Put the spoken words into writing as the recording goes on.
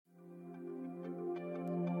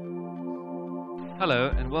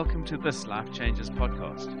Hello and welcome to this Life Changes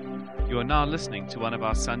podcast. You are now listening to one of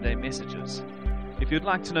our Sunday messages. If you'd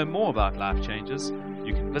like to know more about Life Changes,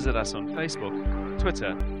 you can visit us on Facebook,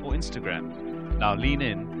 Twitter, or Instagram. Now lean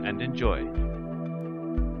in and enjoy.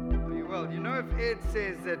 Well, you know, if Ed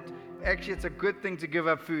says that actually it's a good thing to give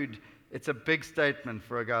up food, it's a big statement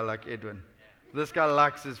for a guy like Edwin. This guy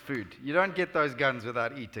likes his food. You don't get those guns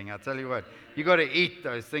without eating. I tell you what, you got to eat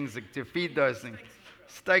those things to feed those things.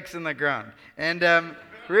 Stakes in the ground. And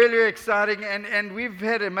really exciting. And we've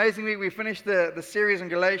had an amazing week. We finished the series on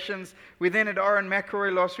Galatians. We then had Oren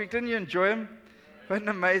McElroy last week. Didn't you enjoy him? What an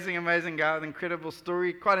amazing guy with an incredible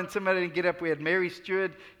story. Quite intimidating get up. We had Mary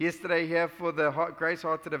Stewart yesterday here for the Grace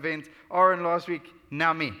Hearted event. Oren last week.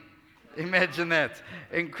 Now me. Imagine that.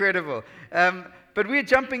 Incredible. But we're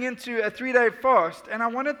jumping into a 3-day fast. And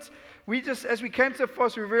as we came to the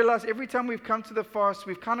fast, we realized every time we've come to the fast,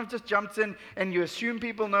 we've kind of just jumped in and you assume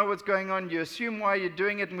people know what's going on. You assume why you're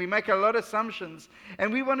doing it. And we make a lot of assumptions.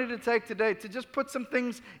 And we wanted to take today to just put some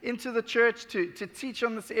things into the church to teach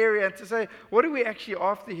on this area and to say, what are we actually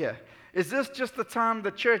after here? Is this just the time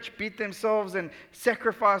the church beat themselves and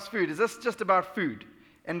sacrifice food? Is this just about food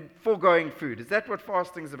and foregoing food? Is that what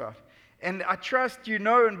fasting is about? And I trust you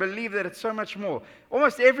know and believe that it's so much more.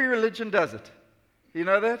 Almost every religion does it. You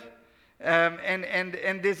know that?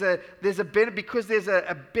 And there's a benefit, because there's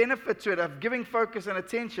a benefit to it of giving focus and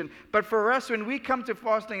attention. But for us, when we come to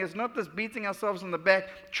fasting, it's not this beating ourselves on the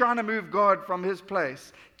back, trying to move God from His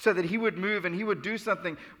place so that He would move and He would do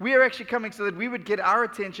something. We are actually coming so that we would get our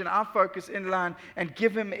attention, our focus in line, and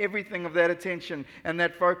give Him everything of that attention and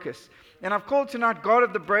that focus. And I've called tonight God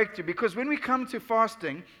of the Breakthrough, because when we come to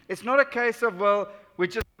fasting, it's not a case of, well, we're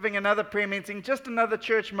just having another prayer meeting, just another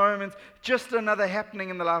church moment, just another happening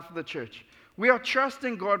in the life of the church. We are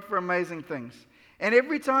trusting God for amazing things. And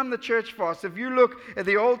every time the church fasts, if you look at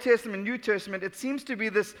the Old Testament, New Testament, it seems to be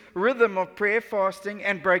this rhythm of prayer, fasting,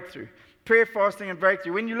 and breakthrough. Prayer, fasting, and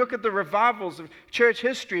breakthrough. When you look at the revivals of church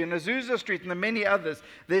history and Azusa Street and the many others,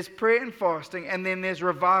 there's prayer and fasting, and then there's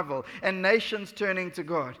revival and nations turning to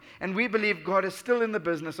God. And we believe God is still in the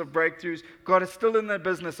business of breakthroughs. God is still in the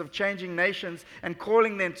business of changing nations and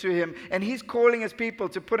calling them to Him. And He's calling His people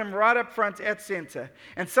to put Him right up front at center.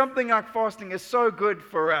 And something like fasting is so good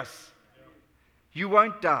for us. You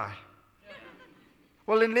won't die.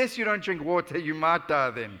 Well, unless you don't drink water, you might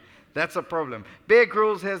die then. That's a problem. Bear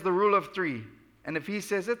Grylls has the rule of 3. And if he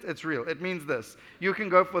says it, it's real. It means this. You can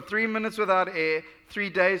go for 3 minutes without air, 3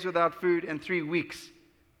 days without food, and 3 weeks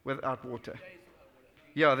without water.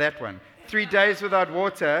 Yeah, that one. 3 days without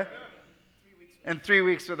water and 3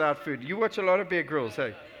 weeks without food. You watch a lot of Bear Grylls,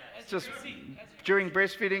 hey? It's just during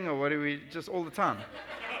breastfeeding, or what do we, just all the time?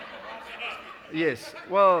 Yes.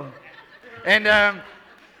 Well, and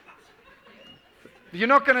you're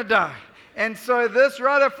not going to die. And so this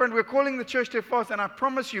right up front, we're calling the church to fast, and I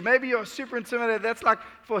promise you, maybe you're super intimidated. That's like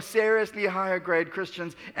for seriously higher grade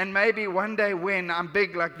Christians, and maybe one day when I'm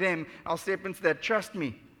big like them, I'll step into that. Trust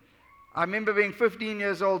me. I remember being 15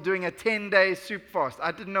 years old doing a 10-day soup fast.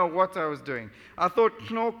 I didn't know what I was doing. I thought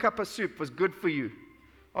Knorr-Kappa soup was good for you.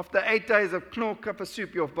 After 8 days of Knorr-Kappa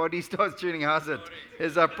soup, your body starts tuning. How's it?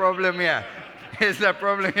 There's a problem here. There's a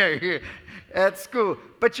problem here at school.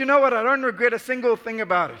 But you know what? I don't regret a single thing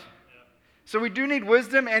about it. So we do need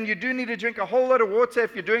wisdom, and you do need to drink a whole lot of water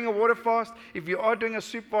if you're doing a water fast. If you are doing a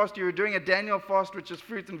soup fast, you're doing a Daniel fast, which is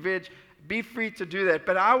fruit and veg, be free to do that.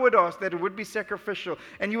 But I would ask that it would be sacrificial,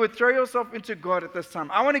 and you would throw yourself into God at this time.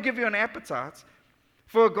 I want to give you an appetite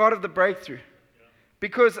for a God of the breakthrough,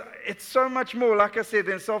 because it's so much more, like I said,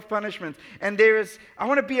 than self-punishment. And I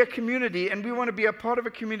want to be a community, and we want to be a part of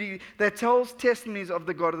a community that tells testimonies of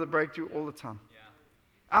the God of the breakthrough all the time.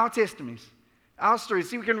 Yeah. Our testimonies. Our stories.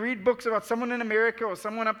 See, we can read books about someone in America or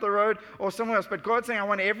someone up the road or somewhere else, but God's saying, I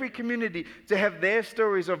want every community to have their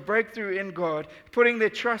stories of breakthrough in God, putting their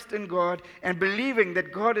trust in God and believing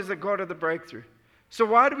that God is a God of the breakthrough. So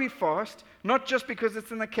why do we fast? Not just because it's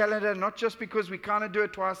in the calendar, not just because we kind of do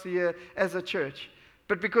it twice a year as a church,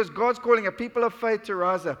 but because God's calling a people of faith to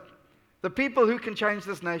rise up. The people who can change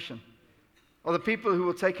this nation are the people who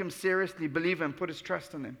will take Him seriously, believe Him, put His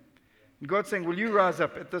trust in Him. And God's saying, will you rise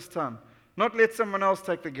up at this time? Not let someone else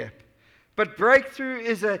take the gap. But breakthrough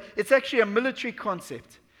it's actually a military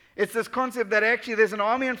concept. It's this concept that actually there's an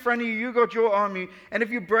army in front of you, you got your army, and if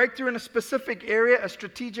you break through in a specific area, a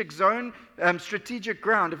strategic zone, strategic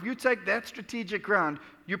ground, if you take that strategic ground,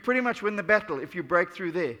 you pretty much win the battle if you break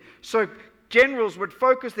through there. So generals would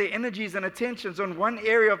focus their energies and attentions on one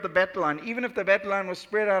area of the battle line. Even if the battle line was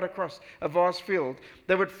spread out across a vast field,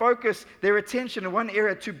 they would focus their attention in one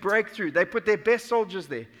area to break through. They put their best soldiers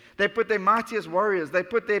there. They put their mightiest warriors. They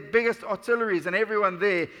put their biggest artilleries and everyone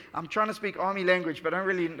there. I'm trying to speak army language, but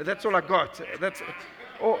that's all I got.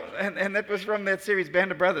 And that was from that series,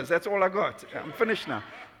 Band of Brothers. That's all I got. I'm finished now.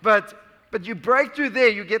 But you break through there,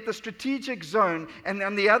 you get the strategic zone, and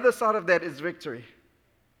on the other side of that is victory.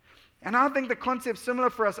 And I think the concept's similar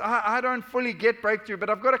for us. I don't fully get breakthrough, but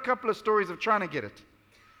I've got a couple of stories of trying to get it.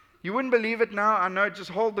 You wouldn't believe it now. I know, just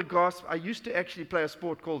hold the gasp. I used to actually play a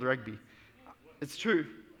sport called rugby. It's true.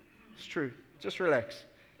 It's true. Just relax.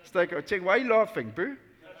 Why are you laughing, bro?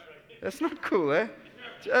 That's not cool, eh?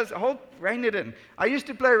 Just rein it in. I used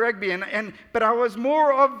to play rugby, but I was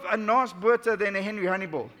more of a Nas Buerta than a Henry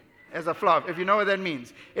Honeyball as a fluff, if you know what that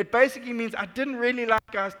means. It basically means I didn't really like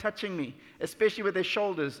guys touching me, especially with their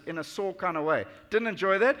shoulders in a sore kind of way. Didn't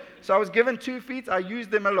enjoy that. So I was given 2 feet. I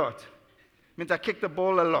used them a lot. It means I kicked the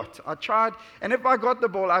ball a lot. I tried, and if I got the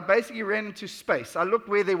ball, I basically ran into space. I looked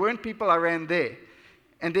where there weren't people, I ran there,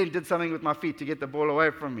 and then did something with my feet to get the ball away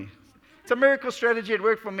from me. It's a miracle strategy. It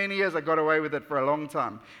worked for many years. I got away with it for a long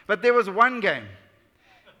time. But there was one game.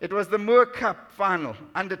 It was the Moore Cup final,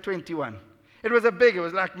 under 21. It was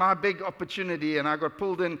like my big opportunity, and I got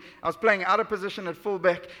pulled in. I was playing out of position at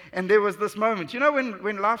fullback, and there was this moment. You know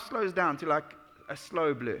when life slows down to like a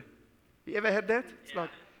slow blur? You ever had that? It's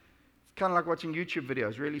kind of like watching YouTube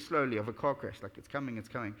videos really slowly of a car crash. Like, it's coming, it's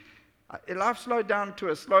coming. Life slowed down to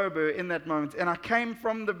a slow blur in that moment, and I came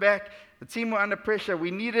from the back. The team were under pressure.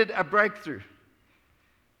 We needed a breakthrough.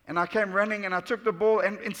 And I came running, and I took the ball,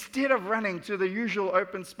 and instead of running to the usual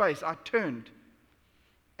open space, I turned.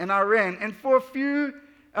 And I ran, and for a few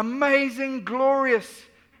amazing, glorious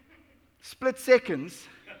split seconds,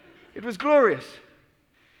 it was glorious.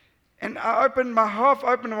 And I opened my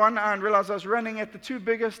half-open one eye and realized I was running at the 2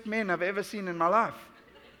 biggest men I've ever seen in my life.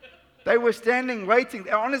 They were standing, waiting.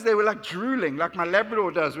 Honestly, they were like drooling, like my Labrador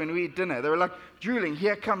does when we eat dinner. They were like drooling,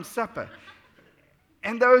 here comes supper.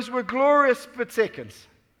 And those were glorious split seconds.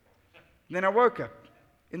 And then I woke up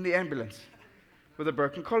in the ambulance with a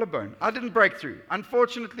broken collarbone. I didn't break through.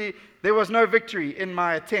 Unfortunately, there was no victory in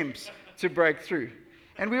my attempts to break through.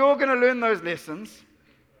 And we're all going to learn those lessons,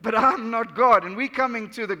 but I'm not God. And we're coming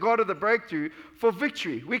to the God of the breakthrough for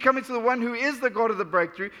victory. We're coming to the one who is the God of the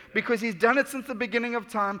breakthrough because he's done it since the beginning of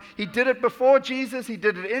time. He did it before Jesus. He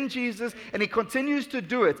did it in Jesus, and he continues to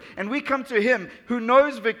do it. And we come to him who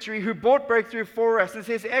knows victory, who brought breakthrough for us, and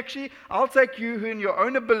says, actually, I'll take you who in your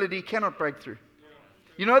own ability cannot break through.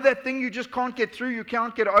 You know that thing you just can't get through, you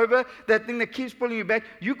can't get over, that thing that keeps pulling you back?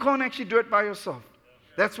 You can't actually do it by yourself.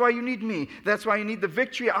 That's why you need me. That's why you need the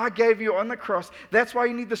victory I gave you on the cross. That's why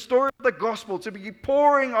you need the story of the gospel to be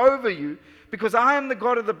pouring over you, because I am the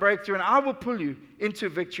God of the breakthrough, and I will pull you into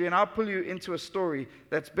victory, and I'll pull you into a story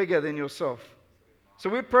that's bigger than yourself. So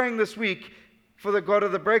we're praying this week for the God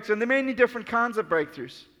of the breakthrough, and there are many different kinds of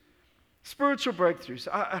breakthroughs. Spiritual breakthroughs.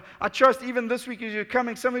 I trust even this week as you're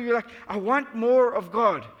coming, some of you are like, I want more of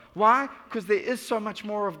God. Why? Because there is so much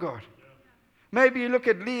more of God. Maybe you look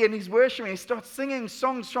at Lee and he's worshiping. He starts singing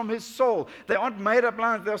songs from his soul. They aren't made up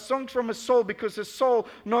lines. They're songs from his soul because his soul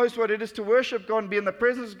knows what it is to worship God and be in the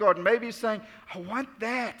presence of God. And maybe he's saying, I want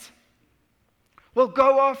that. Well,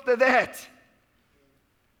 go after that.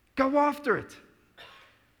 Go after it.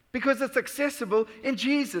 Because it's accessible in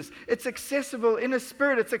Jesus. It's accessible in His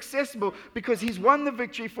Spirit. It's accessible because He's won the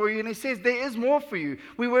victory for you. And He says there is more for you.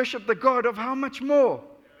 We worship the God of how much more?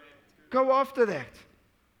 Go after that.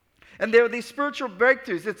 And there are these spiritual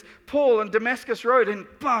breakthroughs. It's Paul on Damascus Road, and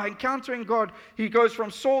encountering God. He goes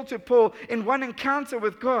from Saul to Paul in one encounter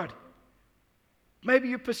with God. Maybe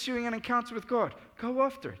you're pursuing an encounter with God. Go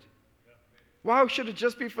after it. Why should it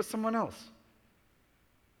just be for someone else?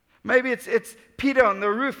 Maybe it's Peter on the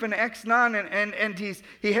roof in Acts 9, and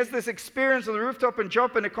he has this experience on the rooftop in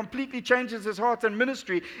Joppa, and it completely changes his heart and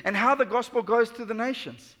ministry and how the gospel goes to the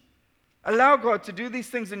nations. Allow God to do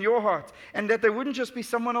these things in your heart, and that they wouldn't just be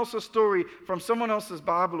someone else's story from someone else's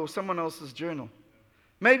Bible or someone else's journal.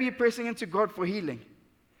 Maybe you're pressing into God for healing.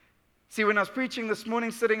 See, when I was preaching this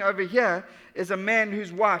morning, sitting over here is a man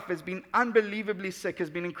whose wife has been unbelievably sick,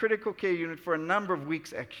 has been in critical care unit for a number of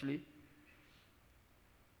weeks actually.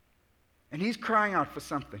 And he's crying out for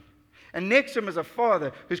something. And next to him is a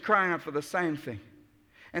father who's crying out for the same thing.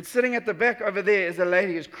 And sitting at the back over there is a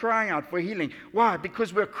lady who's crying out for healing. Why?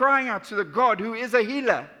 Because we're crying out to the God who is a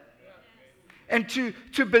healer. And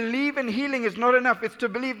to believe in healing is not enough. It's to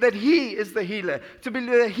believe that He is the healer. To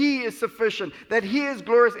believe that He is sufficient. That He is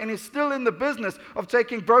glorious and is still in the business of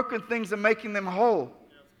taking broken things and making them whole.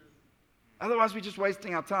 Otherwise, we're just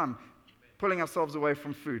wasting our time pulling ourselves away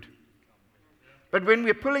from food. But when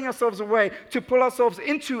we're pulling ourselves away to pull ourselves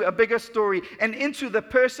into a bigger story and into the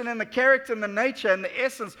person and the character and the nature and the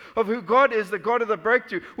essence of who God is, the God of the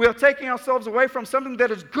breakthrough, we are taking ourselves away from something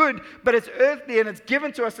that is good, but it's earthly and it's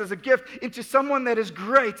given to us as a gift, into someone that is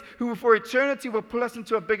great, who for eternity will pull us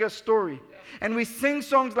into a bigger story. And we sing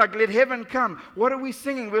songs like Let Heaven Come. What are we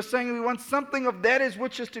singing? We're saying we want something of that is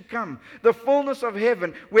which is to come. The fullness of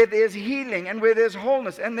heaven, where there's healing and where there's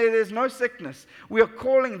wholeness and there's no sickness. We are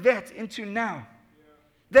calling that into now.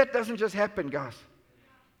 That doesn't just happen, guys.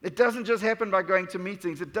 It doesn't just happen by going to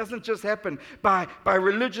meetings. It doesn't just happen by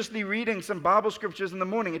religiously reading some Bible scriptures in the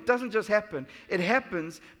morning. It doesn't just happen. It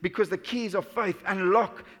happens because the keys of faith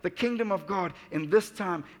unlock the kingdom of God in this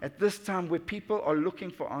time, at this time where people are looking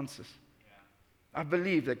for answers. I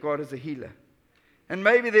believe that God is a healer. And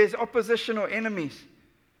maybe there's opposition or enemies.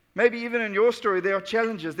 Maybe even in your story, there are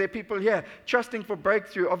challenges. There are people here trusting for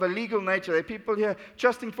breakthrough of a legal nature. There are people here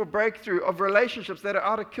trusting for breakthrough of relationships that are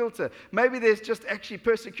out of kilter. Maybe there's just actually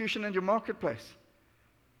persecution in your marketplace.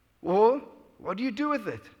 Well, what do you do with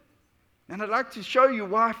it? And I'd like to show you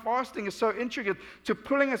why fasting is so intricate to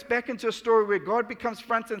pulling us back into a story where God becomes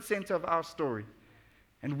front and center of our story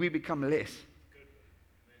and we become less.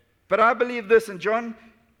 But I believe this in John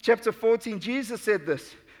chapter 14, Jesus said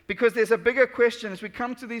this. Because there's a bigger question as we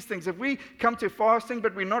come to these things. If we come to fasting,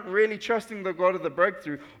 but we're not really trusting the God of the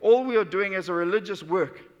breakthrough, all we are doing is a religious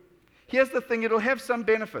work. Here's the thing, it'll have some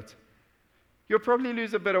benefit. You'll probably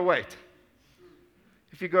lose a bit of weight.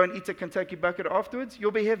 If you go and eat a Kentucky bucket afterwards,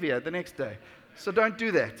 you'll be heavier the next day. So don't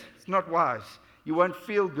do that. It's not wise. You won't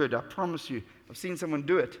feel good, I promise you. I've seen someone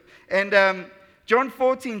do it. And John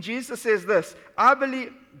 14, Jesus says this,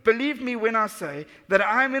 believe me when I say that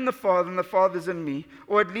I am in the Father and the Father's in me,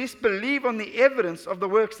 or at least believe on the evidence of the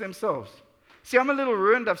works themselves. See, I'm a little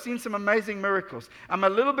ruined. I've seen some amazing miracles. I'm a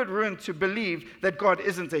little bit ruined to believe that God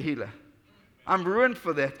isn't a healer. I'm ruined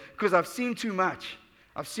for that because I've seen too much.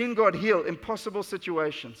 I've seen God heal impossible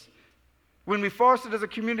situations. When we fasted as a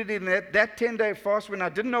community in that 10-day fast, when I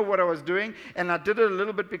didn't know what I was doing, and I did it a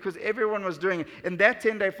little bit because everyone was doing it, in that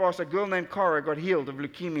 10-day fast, a girl named Cara got healed of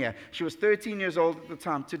leukemia. She was 13 years old at the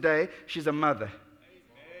time. Today, she's a mother.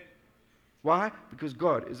 Amen. Why? Because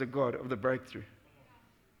God is a God of the breakthrough.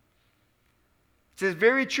 It says,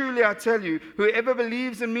 very truly I tell you, whoever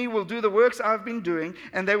believes in me will do the works I've been doing,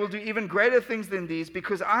 and they will do even greater things than these,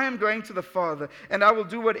 because I am going to the Father, and I will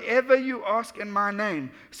do whatever you ask in my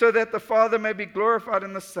name, so that the Father may be glorified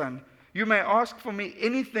in the Son. You may ask for me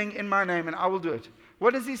anything in my name, and I will do it.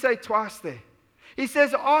 What does he say twice there? He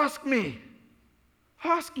says, ask me.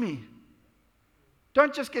 Ask me.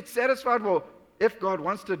 Don't just get satisfied, well, if God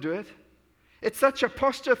wants to do it. It's such a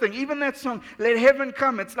posture thing. Even that song, Let Heaven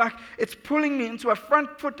Come, it's like it's pulling me into a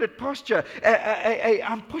front-footed posture.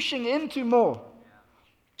 I'm pushing into more.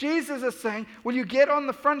 Jesus is saying, will you get on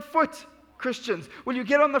the front foot, Christians? Will you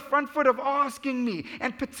get on the front foot of asking me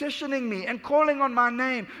and petitioning me and calling on my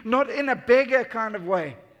name, not in a beggar kind of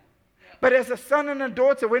way, but as a son and a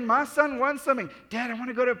daughter? When my son wants something, Dad, I want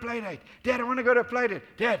to go to a play date. Dad, I want to go to a play date.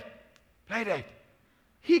 Dad, play date.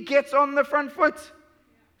 He gets on the front foot.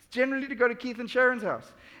 Generally to go to Keith and Sharon's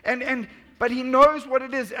house. But he knows what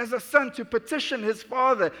it is as a son to petition his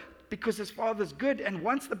father because his father's good and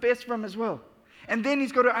wants the best for him as well. And then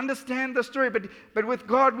he's got to understand the story. But with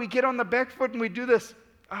God, we get on the back foot and we do this.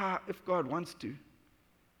 If God wants to.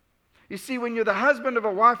 You see, when you're the husband of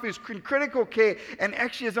a wife who's in critical care and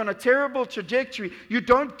actually is on a terrible trajectory, you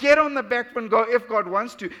don't get on the back foot and go, if God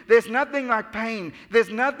wants to. There's nothing like pain. There's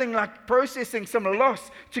nothing like processing some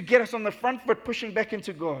loss to get us on the front foot, pushing back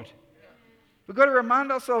into God. We've got to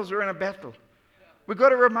remind ourselves we're in a battle. We've got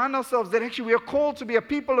to remind ourselves that actually we are called to be a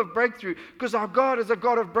people of breakthrough because our God is a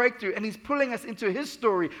God of breakthrough and He's pulling us into His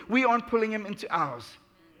story. We aren't pulling Him into ours.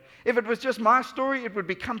 If it was just my story, it would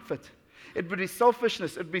be comfort. It would be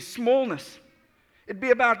selfishness. It would be smallness. It'd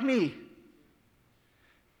be about me.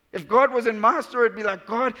 If God was in my story, it'd be like,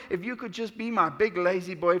 God, if you could just be my big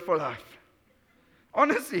lazy boy for life.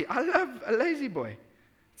 Honestly, I love a lazy boy.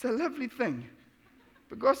 It's a lovely thing.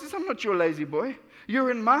 But God says, I'm not your lazy boy.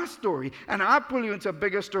 You're in my story, and I pull you into a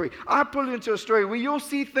bigger story. I pull you into a story where you'll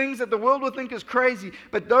see things that the world will think is crazy,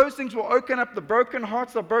 but those things will open up the broken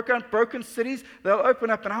hearts, they'll broken cities, they'll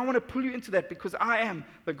open up, and I want to pull you into that because I am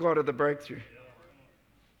the God of the breakthrough.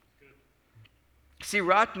 See,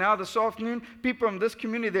 right now, this afternoon, people in this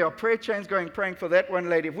community, there are prayer chains going, praying for that one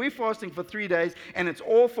lady. If we're fasting for 3 days, and it's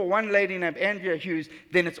all for one lady named Andrea Hughes,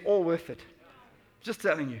 then it's all worth it. Just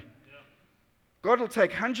telling you. God will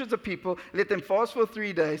take hundreds of people, let them fast for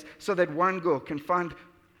 3 days so that one girl can find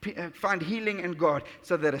find healing in God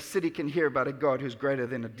so that a city can hear about a God who's greater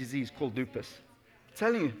than a disease called lupus. I'm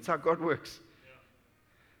telling you, it's how God works.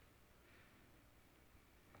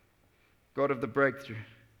 God of the breakthrough.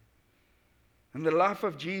 And the life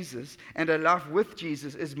of Jesus and a life with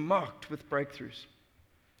Jesus is marked with breakthroughs.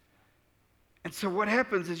 And so what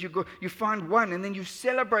happens is you find one and then you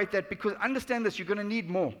celebrate that, because understand this, you're going to need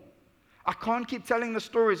more. I can't keep telling the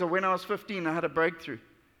stories of when I was 15, I had a breakthrough.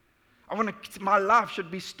 My life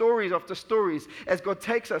should be stories after stories as God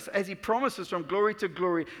takes us, as He promises from glory to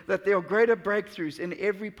glory, that there are greater breakthroughs in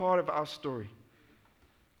every part of our story.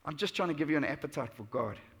 I'm just trying to give you an appetite for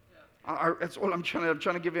God. That's all I'm trying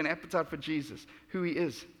to give you an appetite for Jesus, who He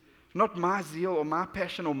is. Not my zeal or my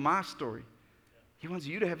passion or my story. He wants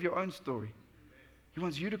you to have your own story. He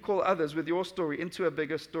wants you to call others with your story into a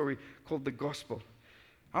bigger story called the gospel.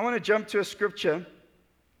 I want to jump to a scripture,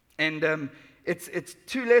 and it's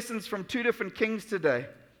two lessons from two different kings today.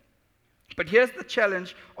 But here's the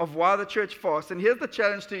challenge of why the church fasts, and here's the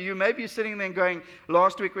challenge to you. Maybe you're sitting there and going,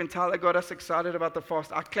 last week when Tyler got us excited about the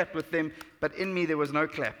fast, I clapped with them, but in me there was no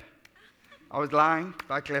clap. I was lying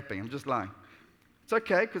by clapping. I'm just lying. It's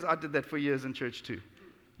okay, because I did that for years in church too.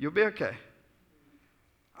 You'll be okay.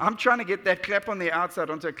 I'm trying to get that clap on the outside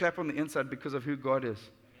onto a clap on the inside because of who God is.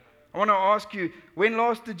 I want to ask you, when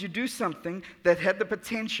last did you do something that had the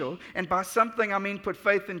potential, and by something I mean put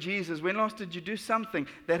faith in Jesus, when last did you do something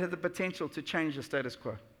that had the potential to change the status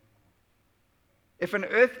quo? If an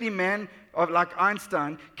earthly man like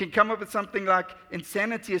Einstein can come up with something like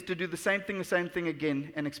insanity is to do the same thing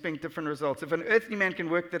again and expect different results, if an earthly man can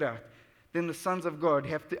work that out, then the sons of God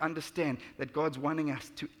have to understand that God's wanting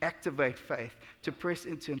us to activate faith, to press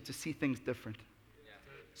into Him, to see things different.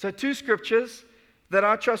 So two scriptures that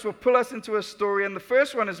I trust will pull us into a story. And the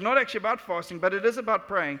first one is not actually about fasting, but it is about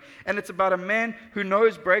praying. And it's about a man who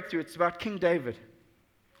knows breakthrough. It's about King David,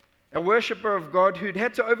 a worshiper of God who'd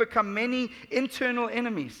had to overcome many internal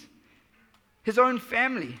enemies. His own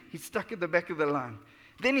family, he's stuck at the back of the line.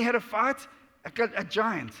 Then he had to fight a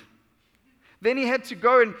giant. Then he had to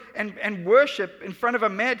go and worship in front of a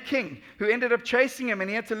mad king who ended up chasing him, and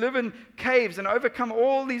he had to live in caves and overcome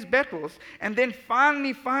all these battles. And then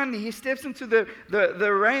finally, he steps into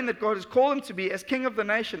the reign that God has called him to be as king of the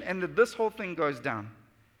nation, and this whole thing goes down.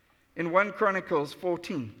 In 1 Chronicles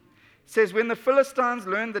 14, it says, when the Philistines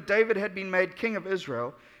learned that David had been made king of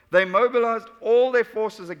Israel, they mobilized all their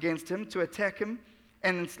forces against him to attack him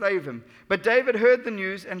and enslave him. But David heard the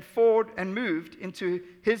news and moved into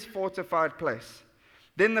his fortified place.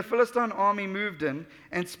 Then the Philistine army moved in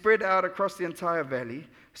and spread out across the entire valley.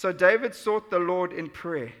 So David sought the Lord in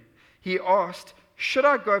prayer. He asked, should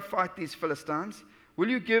I go fight these Philistines? Will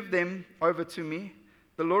you give them over to me?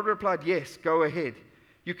 The Lord replied, yes, go ahead.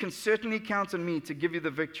 You can certainly count on me to give you the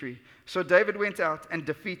victory. So David went out and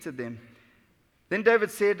defeated them. Then David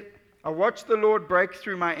said, I watched the Lord break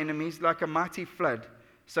through my enemies like a mighty flood.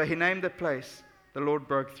 So he named the place, the Lord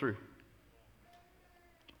broke through.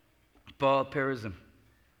 Baal Perazim.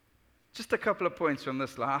 Just a couple of points from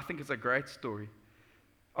this line. I think it's a great story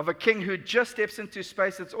of a king who just steps into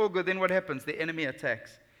space. It's all good. Then what happens? The enemy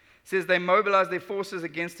attacks. It says they mobilize their forces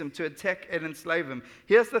against him to attack and enslave him.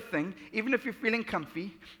 Here's the thing. Even if you're feeling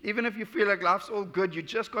comfy, even if you feel like life's all good, you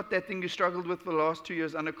just got that thing you struggled with for the last 2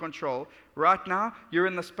 years under control, right now, you're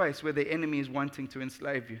in the space where the enemy is wanting to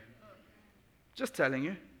enslave you. Just telling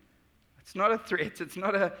you. It's not a threat.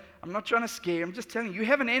 I'm not trying to scare you. I'm just telling you, you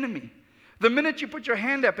have an enemy. The minute you put your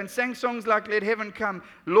hand up and sang songs like Let Heaven Come,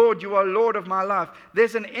 Lord, you are Lord of my life,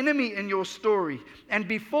 there's an enemy in your story. And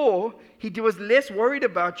before, he was less worried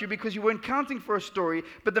about you because you weren't counting for a story.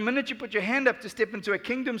 But the minute you put your hand up to step into a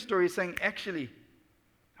kingdom story, saying, actually,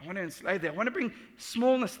 I want to enslave them. I want to bring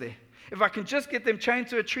smallness there. If I can just get them chained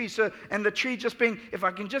to a tree, and the tree just being, if I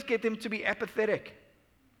can just get them to be apathetic,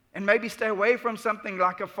 and maybe stay away from something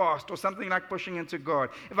like a fast or something like pushing into God.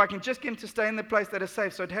 If I can just get him to stay in the place that is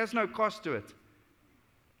safe so it has no cost to it.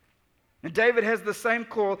 And David has the same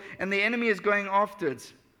call, and the enemy is going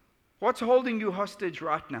afterwards. What's holding you hostage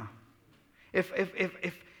right now? If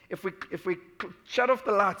we shut off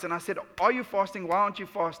the lights and I said, are you fasting? Why aren't you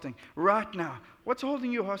fasting? Right now. What's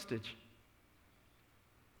holding you hostage?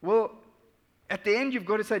 Well, at the end you've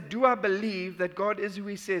got to say, do I believe that God is who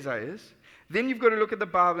he says he is? Then you've got to look at the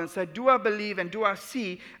Bible and say, do I believe and do I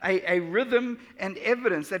see a rhythm and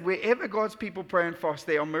evidence that wherever God's people pray and fast,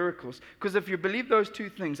 there are miracles? Because if you believe those two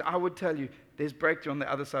things, I would tell you, there's breakthrough on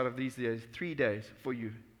the other side of these days, 3 days for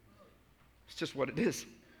you. It's just what it is.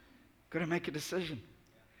 Got to make a decision.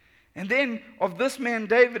 And then of this man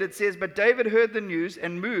David, it says, but David heard the news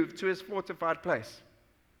and moved to his fortified place.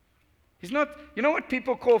 He's not, you know what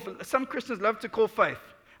people call, some Christians love to call faith.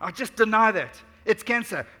 I just deny that. It's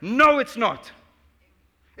cancer. No, it's not.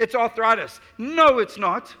 It's arthritis. No, it's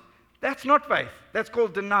not. That's not faith. That's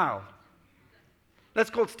called denial. That's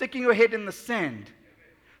called sticking your head in the sand.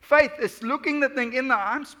 Faith is looking the thing in the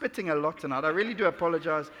eye. I'm spitting a lot tonight. I really do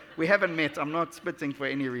apologize. We haven't met. I'm not spitting for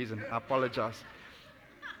any reason. I apologize.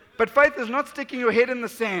 But faith is not sticking your head in the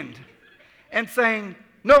sand and saying,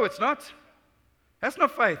 no, it's not. That's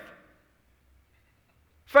not faith.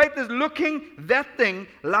 Faith is looking that thing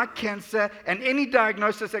like cancer and any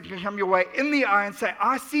diagnosis that can come your way in the eye and say,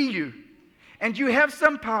 I see you. And you have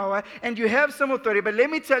some power and you have some authority. But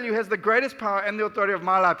let me tell you, who has the greatest power and the authority of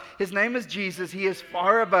my life. His name is Jesus. He is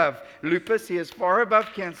far above lupus. He is far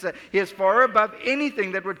above cancer. He is far above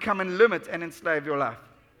anything that would come and limit and enslave your life.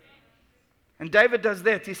 And David does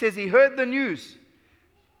that. He says he heard the news,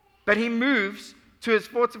 but he moves to his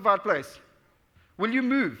fortified place. Will you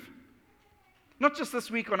move? Not just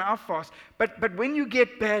this week on our fast, but when you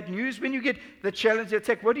get bad news, when you get the challenge, the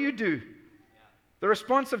attack, what do? The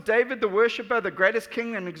response of David, the worshiper, the greatest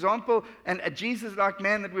king, an example, and a Jesus-like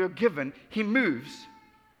man that we were given, he moves.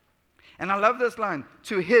 And I love this line,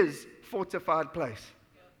 to his fortified place.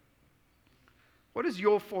 What is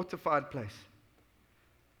your fortified place?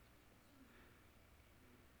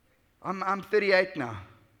 I'm 38 now.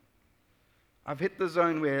 I've hit the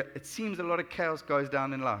zone where it seems a lot of chaos goes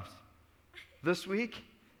down in lives. This week,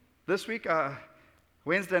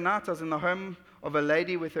 Wednesday night, I was in the home of a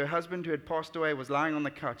lady with her husband who had passed away, was lying on the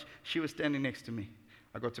couch. She was standing next to me.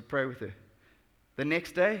 I got to pray with her. The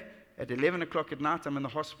next day, at 11 o'clock at night, I'm in the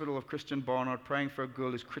hospital of Christian Barnard praying for a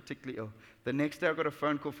girl who's critically ill. The next day, I got a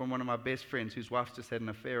phone call from one of my best friends whose wife just had an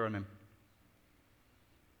affair on him.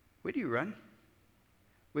 Where do you run?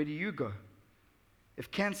 Where do you go? If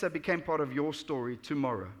cancer became part of your story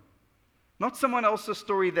tomorrow, not someone else's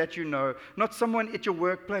story that you know, not someone at your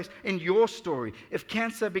workplace, in your story. If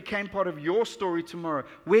cancer became part of your story tomorrow,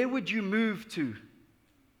 where would you move to?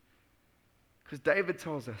 Because David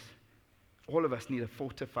tells us, all of us need a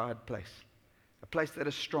fortified place. A place that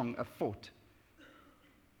is strong, a fort.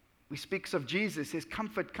 He speaks of Jesus, says,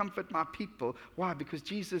 comfort my people. Why? Because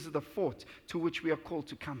Jesus is the fort to which we are called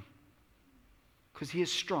to come. Because he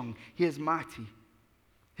is strong, he is mighty.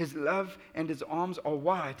 His love and his arms are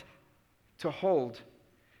wide to hold.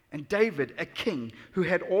 And David, a king who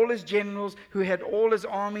had all his generals, who had all his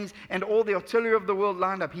armies and all the artillery of the world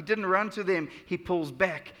lined up, he didn't run to them. He pulls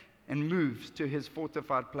back and moves to his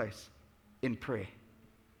fortified place in prayer.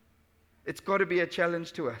 It's got to be a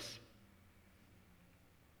challenge to us.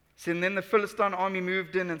 So, and then the Philistine army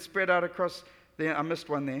moved in and spread out across there. I missed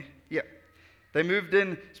one there. Yeah. They moved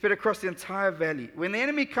in, spread across the entire valley. When the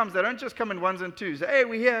enemy comes, they don't just come in ones and twos. Hey,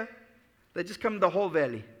 we're here. They just come in the whole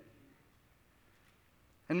valley.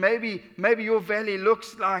 And maybe your valley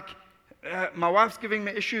looks like my wife's giving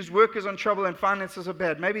me issues, work is on trouble, and finances are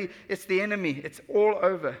bad. Maybe it's the enemy. It's all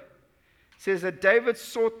over. It says that David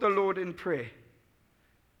sought the Lord in prayer. He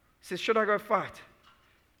says, should I go fight?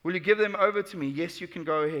 Will you give them over to me? Yes, you can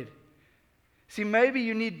go ahead. See, maybe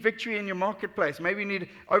you need victory in your marketplace. Maybe you need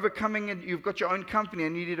overcoming and you've got your own company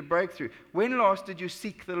and you need a breakthrough. When last did you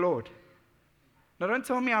seek the Lord? Now, don't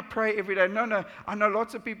tell me I pray every day. No. I know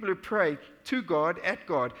lots of people who pray to God, at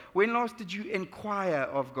God. When last did you inquire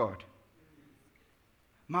of God?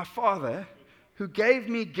 My Father, who gave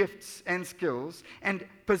me gifts and skills and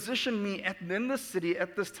positioned me in this city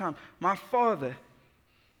at this time. My Father,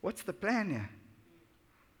 what's the plan here?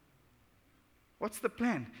 What's the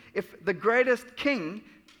plan? If the greatest king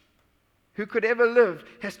who could ever live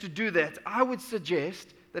has to do that, I would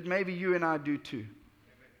suggest that maybe you and I do too.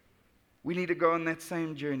 We need to go on that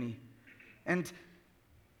same journey. And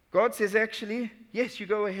God says, actually, yes, you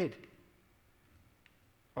go ahead.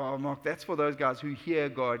 Oh, Mark, that's for those guys who hear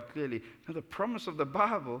God clearly. Now, the promise of the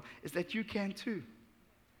Bible is that you can too.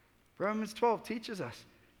 Romans 12 teaches us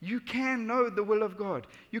you can know the will of God.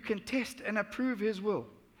 You can test and approve his will.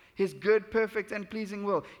 His good, perfect, and pleasing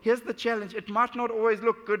will. Here's the challenge. It might not always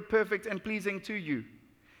look good, perfect, and pleasing to you.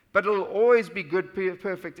 But it'll always be good,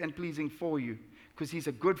 perfect, and pleasing for you. Because he's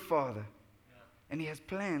a good father. And he has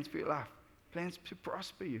plans for your life. Plans to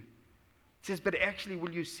prosper you. It says, but actually,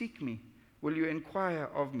 will you seek me? Will you inquire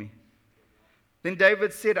of me? Then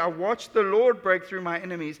David said, I watched the Lord break through my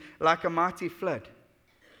enemies like a mighty flood.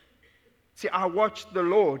 See, I watched the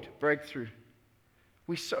Lord break through.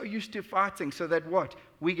 We're so used to fighting so that what?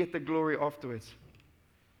 We get the glory afterwards.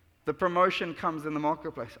 The promotion comes in the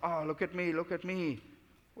marketplace. Oh, look at me, look at me.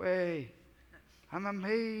 Wait, I'm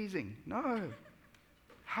amazing. No.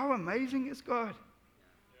 How amazing is God?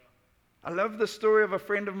 I love the story of a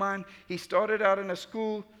friend of mine. He started out in a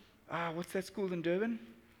school. What's that school in Durban?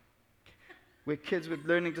 where kids with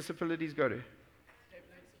learning disabilities go to?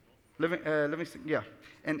 Livingston, yeah.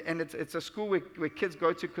 And it's a school where kids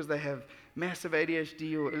go to because they have massive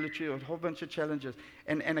ADHD or illiterate or a whole bunch of challenges.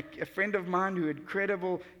 And a friend of mine who had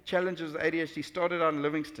incredible challenges with ADHD started out in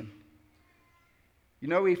Livingston. You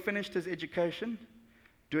know, he finished his education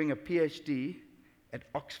doing a PhD at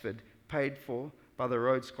Oxford, paid for by the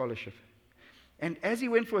Rhodes Scholarship. And as he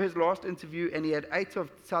went for his last interview, and he had 8 of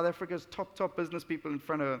South Africa's top business people in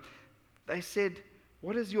front of him, they said,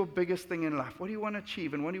 what is your biggest thing in life? What do you want to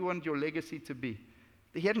achieve? And what do you want your legacy to be?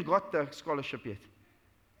 He hadn't got the scholarship yet.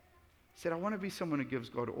 He said, I want to be someone who gives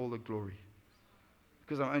God all the glory,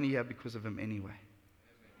 because I'm only here because of him anyway.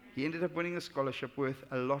 He ended up winning the scholarship worth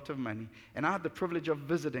a lot of money. And I had the privilege of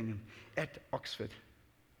visiting him at Oxford.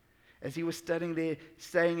 As he was studying there,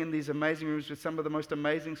 staying in these amazing rooms with some of the most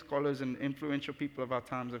amazing scholars and influential people of our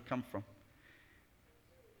times have come from.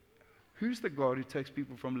 Who's the God who takes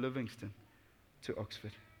people from Livingston to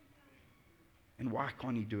Oxford? And why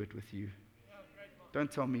can't he do it with you?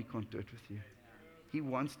 Don't tell me he can't do it with you. He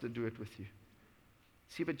wants to do it with you.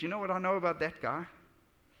 See, but you know what I know about that guy?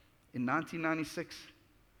 In 1996,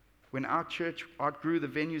 when our church outgrew the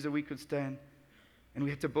venues that we could stay in, and we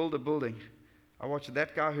had to build a building, I watched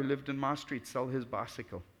that guy who lived in my street sell his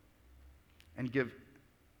bicycle and give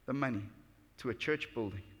the money to a church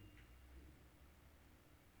building.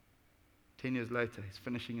 10 years later, he's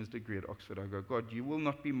finishing his degree at Oxford. I go, God, you will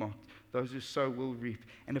not be mocked. Those who sow will reap.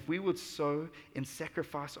 And if we would sow in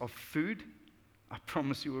sacrifice of food, I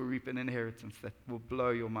promise you will reap an inheritance that will blow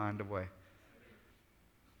your mind away.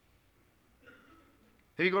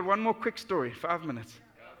 Have you got one more quick story? 5 minutes.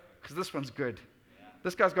 Because this one's good.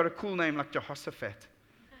 This guy's got a cool name like Jehoshaphat.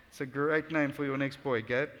 It's a great name for your next boy,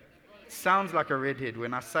 Gabe. It sounds like a redhead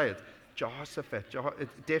when I say it. Jehoshaphat.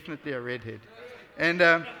 It's definitely a redhead.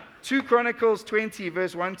 And 2 Chronicles 20,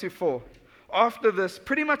 verse 1 to 4. After this,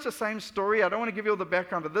 pretty much the same story. I don't want to give you all the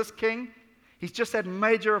background, but this king, he's just had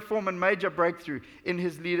major reform and major breakthrough in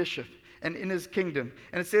his leadership and in his kingdom.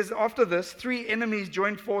 And it says, after this, 3 enemies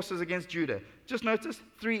joined forces against Judah. Just notice,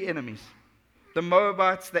 3 enemies. The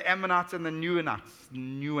Moabites, the Ammonites, and the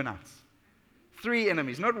Nuanites. 3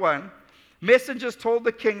 enemies, not one. Messengers told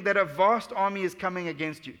the king that a vast army is coming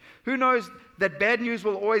against you. Who knows that bad news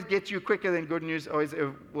will always get you quicker than good news always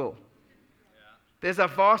will? There's a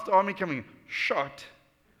vast army coming. Shot.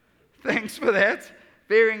 Thanks for that.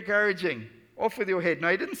 Very encouraging. Off with your head. No,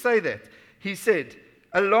 he didn't say that. He said,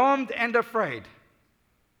 alarmed and afraid.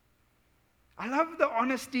 I love the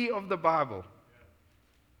honesty of the Bible.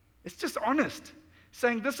 It's just honest.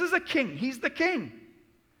 Saying, this is a king. He's the king.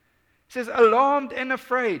 It says, alarmed and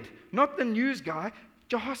afraid. Not the news guy,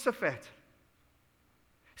 Jehoshaphat.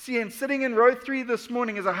 See, and sitting in row 3 this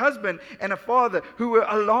morning is a husband and a father who were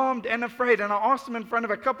alarmed and afraid. And I asked him in front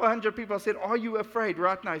of a couple hundred people, I said, are you afraid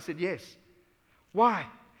right now? He said, yes. Why?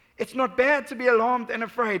 It's not bad to be alarmed and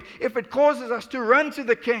afraid if it causes us to run to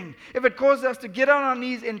the king, if it causes us to get on our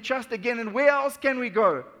knees and trust again. And where else can we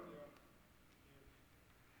go?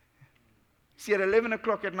 See, at 11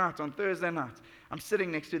 o'clock at night, on Thursday night, I'm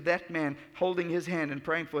sitting next to that man, holding his hand and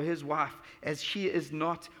praying for his wife as she is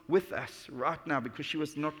not with us right now because she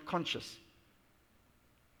was not conscious.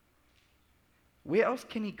 Where else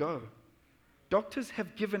can he go? Doctors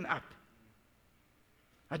have given up.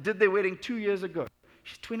 I did their wedding 2 years ago.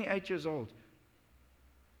 She's 28 years old.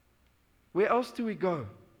 Where else do we go?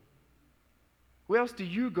 Where else do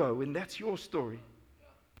you go when that's your story?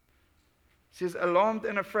 It says, alarmed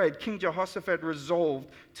and afraid, King Jehoshaphat resolved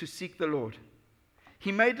to seek the Lord.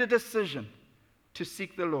 He made a decision to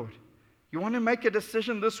seek the Lord. You want to make a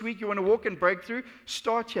decision this week? You want to walk in breakthrough?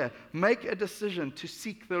 Start here. Make a decision to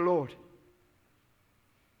seek the Lord.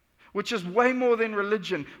 Which is way more than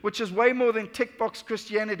religion, which is way more than tick box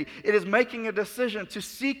Christianity. It is making a decision to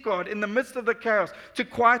seek God in the midst of the chaos, to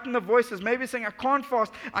quieten the voices. Maybe saying, I can't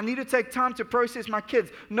fast. I need to take time to process my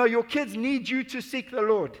kids. No, your kids need you to seek the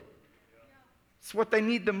Lord. It's what they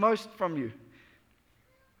need the most from you.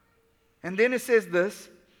 And then it says this,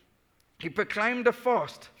 he proclaimed a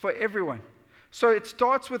fast for everyone. So it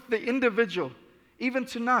starts with the individual. Even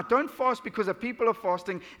tonight, don't fast because the people are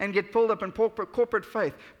fasting and get pulled up in corporate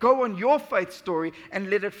faith. Go on your faith story and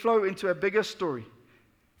let it flow into a bigger story.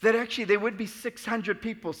 That actually there would be 600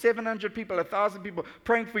 people, 700 people, 1,000 people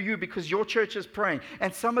praying for you because your church is praying.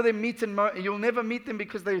 And some of them meet you'll never meet them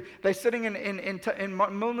because they're sitting in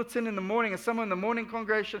Milnerton in the morning and someone in the morning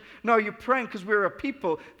congregation. No, you're praying because we're a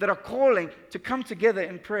people that are calling to come together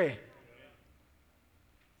in prayer.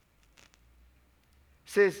 It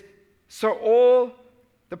says, so all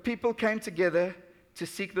the people came together to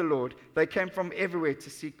seek the Lord. They came from everywhere to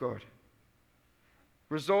seek God.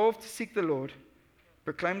 resolved to seek the Lord,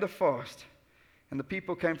 proclaimed a fast, and the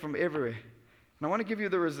people came from everywhere. And I want to give you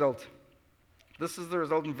the result. This is the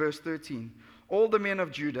result in verse 13. All the men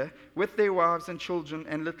of Judah, with their wives and children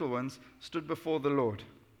and little ones, stood before the Lord.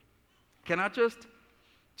 Can I just,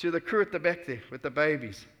 to the crew at the back there with the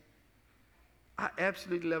babies, I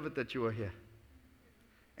absolutely love it that you are here.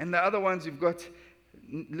 And the other ones, you've got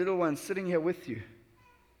little ones sitting here with you.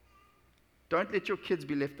 Don't let your kids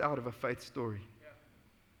be left out of a faith story.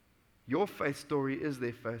 Your faith story is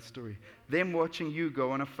their faith story. Them watching you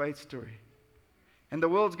go on a faith story. And the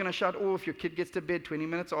world's going to shout, oh, if your kid gets to bed 20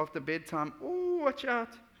 minutes after bedtime, oh, watch out.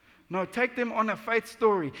 No, take them on a faith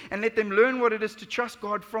story and let them learn what it is to trust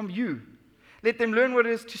God from you. Let them learn what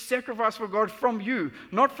it is to sacrifice for God from you,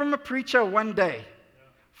 not from a preacher one day,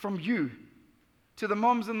 from you. To the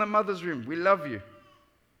moms in the mother's room, we love you.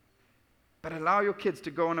 But allow your kids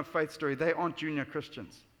to go on a faith story. They aren't junior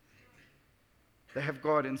Christians. They have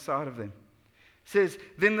God inside of them. It says,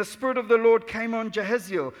 then the Spirit of the Lord came on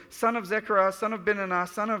Jahaziel, son of Zechariah, son of Benaniah,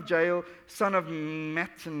 son of Jael, son of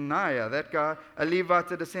Mattaniah, that guy, a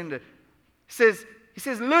Levite, a descendant. He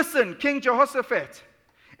says, listen, King Jehoshaphat,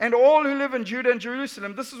 and all who live in Judah and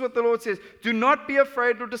Jerusalem, this is what the Lord says, do not be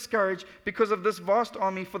afraid or discouraged because of this vast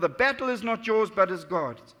army, for the battle is not yours, but is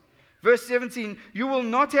God's. Verse 17, you will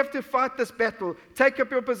not have to fight this battle. Take up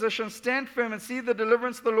your position, stand firm, and see the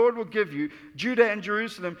deliverance the Lord will give you, Judah and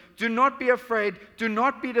Jerusalem. Do not be afraid. Do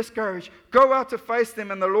not be discouraged. Go out to face them,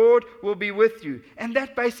 and the Lord will be with you. And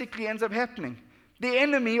that basically ends up happening. The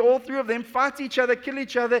enemy, all three of them, fight each other, kill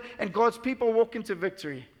each other, and God's people walk into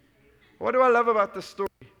victory. What do I love about this story?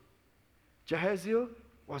 Jahaziel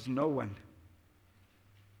was no one.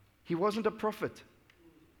 He wasn't a prophet.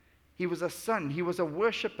 He was a son. He was a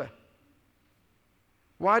worshiper.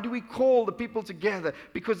 Why do we call the people together?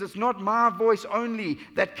 Because it's not my voice only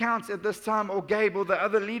that counts at this time, or Gabe, or the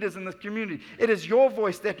other leaders in this community. It is your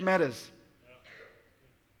voice that matters.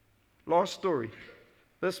 Last story.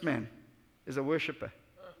 This man is a worshiper.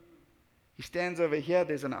 He stands over here.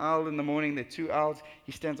 There's an aisle in the morning. There are two aisles.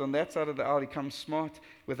 He stands on that side of the aisle. He comes smart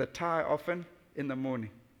with a tie often in the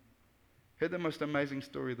morning. Heard the most amazing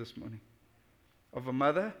story this morning of a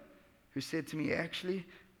mother who said to me, actually,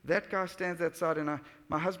 that guy stands that side, and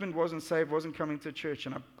my husband wasn't saved, wasn't coming to church,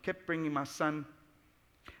 and I kept bringing my son.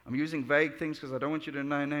 I'm using vague things because I don't want you to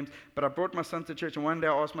know names, but I brought my son to church, and one day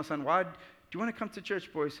I asked my son, do you want to come to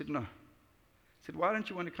church, boy? He said, no. I said, why don't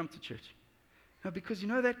you want to come to church? No, because you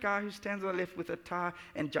know that guy who stands on the left with a tie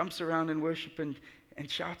and jumps around in worship and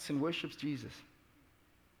shouts and worships Jesus?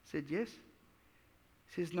 I said, yes.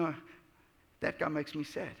 He says, no, that guy makes me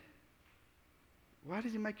sad. Why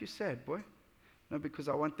does he make you sad, boy? No, because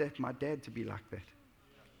I want my dad to be like that.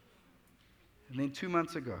 And then 2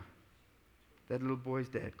 months ago, that little boy's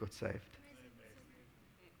dad got saved.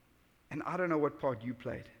 And I don't know what part you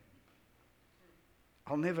played.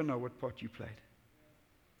 I'll never know what part you played.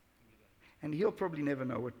 And he'll probably never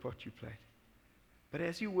know what part you played. But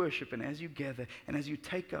as you worship and as you gather and as you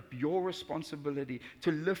take up your responsibility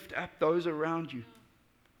to lift up those around you,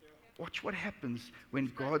 watch what happens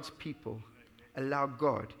when God's people allow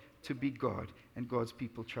God to be God and God's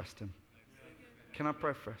people trust Him. Can I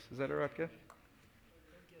pray for us? Is that all right, God?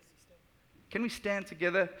 Can we stand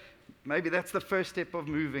together? Maybe that's the first step of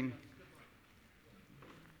moving.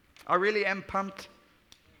 I really am pumped.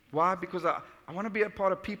 Why? Because I want to be a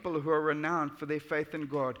part of people who are renowned for their faith in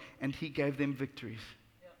God, and He gave them victories.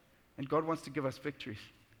 And God wants to give us victories.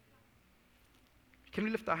 Can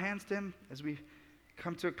we lift our hands to Him as we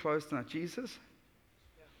come to a close tonight? Jesus,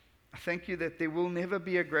 I thank you that there will never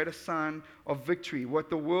be a greater sign of victory. What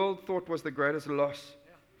the world thought was the greatest loss,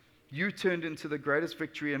 you turned into the greatest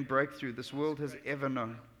victory and breakthrough this world has ever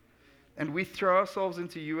known. And we throw ourselves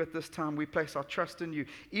into you at this time. We place our trust in you.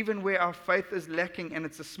 Even where our faith is lacking and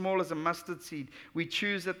it's as small as a mustard seed, we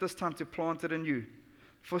choose at this time to plant it in you.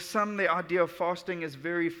 For some, the idea of fasting is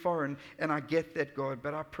very foreign, and I get that, God,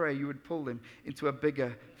 but I pray you would pull them into a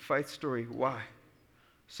bigger faith story. Why?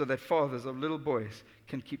 So that fathers of little boys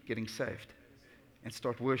can keep getting saved and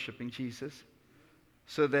start worshiping Jesus.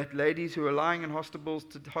 So that ladies who are lying in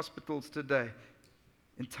hospitals today,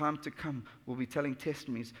 in time to come, will be telling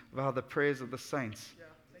testimonies of how the prayers of the saints,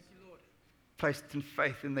 Thank you, Lord, placed in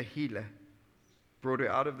faith in the healer, brought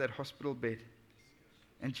her out of that hospital bed.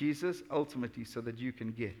 And Jesus, ultimately, so that you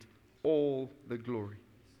can get all the glory.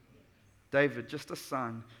 David, just a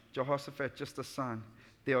son. Jehoshaphat, just a son.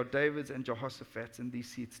 There are Davids and Jehoshaphat's in these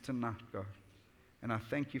seats tonight, God. And I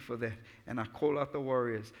thank you for that. And I call out the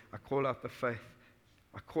warriors. I call out the faith.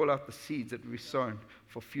 I call out the seeds that we've sown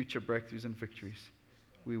for future breakthroughs and victories.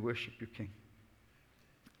 We worship you, King.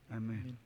 Amen.